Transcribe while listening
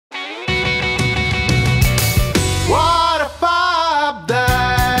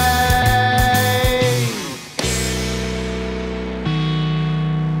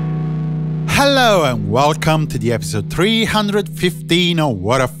Hello and welcome to the episode 315 of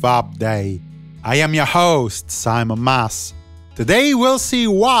What a Fab Day. I am your host, Simon Mas. Today we'll see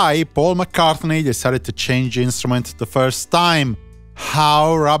why Paul McCartney decided to change instrument the first time,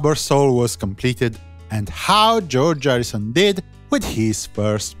 how Rubber Soul was completed, and how George Harrison did with his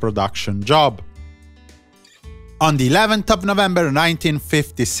first production job. On the 11th of November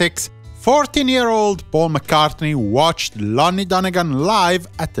 1956, 14-year-old Paul McCartney watched Lonnie Donegan live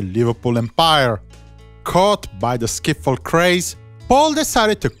at the Liverpool Empire. Caught by the skiffle craze, Paul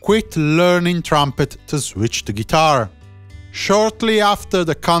decided to quit learning trumpet to switch to guitar. Shortly after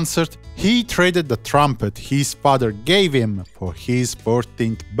the concert, he traded the trumpet his father gave him for his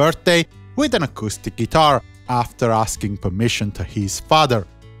 14th birthday with an acoustic guitar, after asking permission to his father.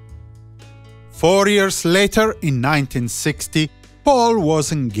 4 years later, in 1960, Paul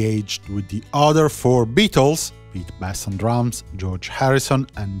was engaged with the other four Beatles, Pete bass and drums, George Harrison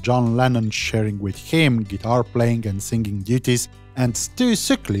and John Lennon sharing with him guitar playing and singing duties, and Stu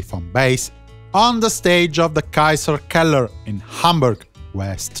Sutcliffe on bass, on the stage of the Kaiserkeller in Hamburg,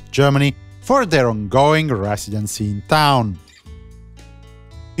 West Germany, for their ongoing residency in town.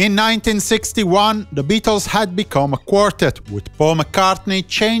 In 1961, the Beatles had become a quartet, with Paul McCartney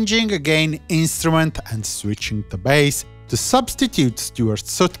changing again instrument and switching to bass to substitute Stuart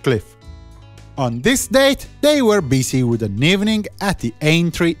Sutcliffe. On this date, they were busy with an evening at the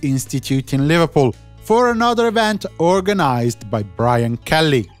Aintree Institute in Liverpool for another event organized by Brian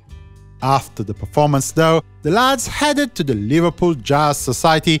Kelly. After the performance, though, the lads headed to the Liverpool Jazz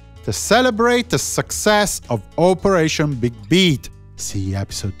Society to celebrate the success of Operation Big Beat. See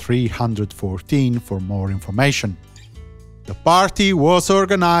episode 314 for more information. The party was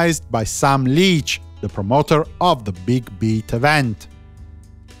organized by Sam Leach, the promoter of the Big Beat event.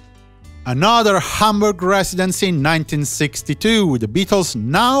 Another Hamburg residency in 1962, with the Beatles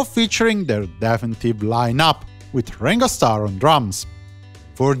now featuring their definitive lineup, with Ringo Starr on drums.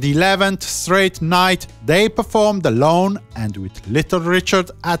 For the 11th straight night, they performed alone and with Little Richard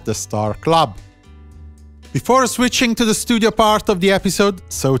at the Star Club. Before switching to the studio part of the episode,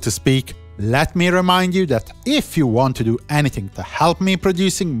 so to speak, let me remind you that if you want to do anything to help me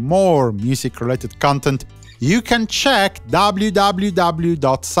producing more music-related content, you can check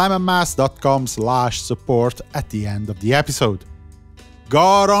www.simonmas.com/support at the end of the episode.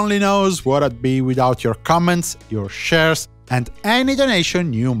 God only knows what I'd be without your comments, your shares, and any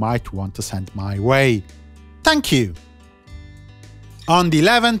donation you might want to send my way. Thank you! On the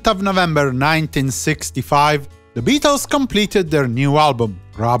 11th of November 1965, the Beatles completed their new album,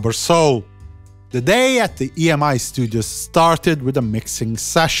 Rubber Soul. The day at the EMI studios started with a mixing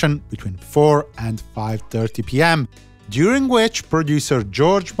session between 4 and 5:30 p.m., during which producer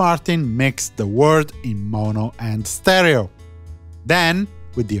George Martin mixed the word in mono and stereo. Then,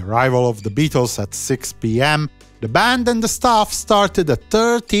 with the arrival of the Beatles at 6 p.m., the band and the staff started a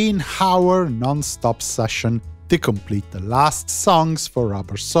 13-hour non-stop session to complete the last songs for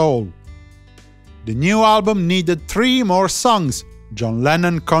Rubber Soul. The new album needed 3 more songs. John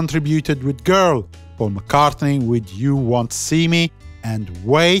Lennon contributed with Girl, Paul McCartney with You Won't See Me, and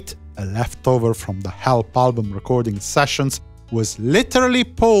Wait, a leftover from the Help album recording sessions, was literally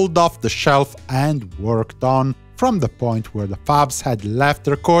pulled off the shelf and worked on from the point where the Fabs had left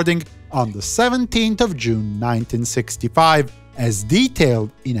recording on the 17th of June 1965, as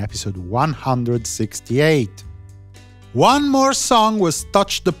detailed in episode 168. One more song was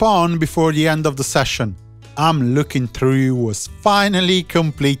touched upon before the end of the session. I'm Looking Through You was finally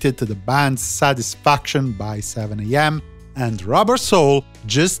completed to the band's satisfaction by 7 a.m, and Rubber Soul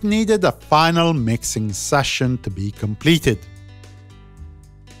just needed a final mixing session to be completed.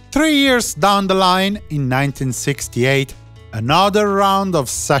 3 years down the line, in 1968, another round of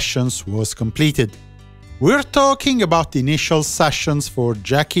sessions was completed. We're talking about the initial sessions for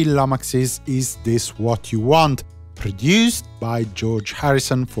Jackie Lomax's Is This What You Want, produced by George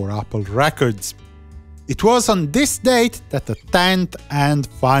Harrison for Apple Records. It was on this date that the 10th and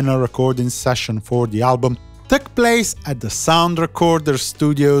final recording session for the album took place at the Sound Recorder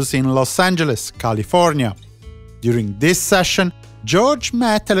Studios in Los Angeles, California. During this session, George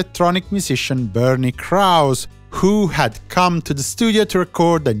met electronic musician Bernie Krause, who had come to the studio to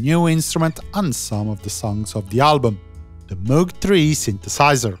record a new instrument on some of the songs of the album, the Moog 3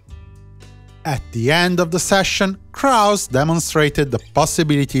 synthesizer. At the end of the session, Krause demonstrated the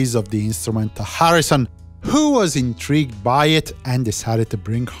possibilities of the instrument to Harrison, who was intrigued by it and decided to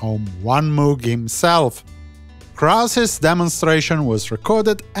bring home one Moog himself. Krause's demonstration was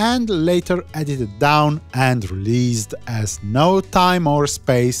recorded and later edited down and released as No Time or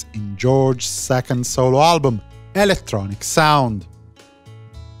Space in George's second solo album, Electronic Sound.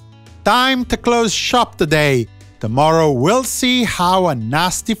 Time to close shop today. Tomorrow we'll see how a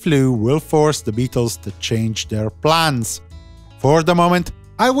nasty flu will force the Beatles to change their plans. For the moment,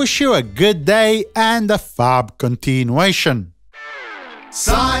 I wish you a good day and a fab continuation.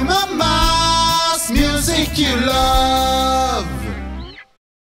 Simon Mas, music you love.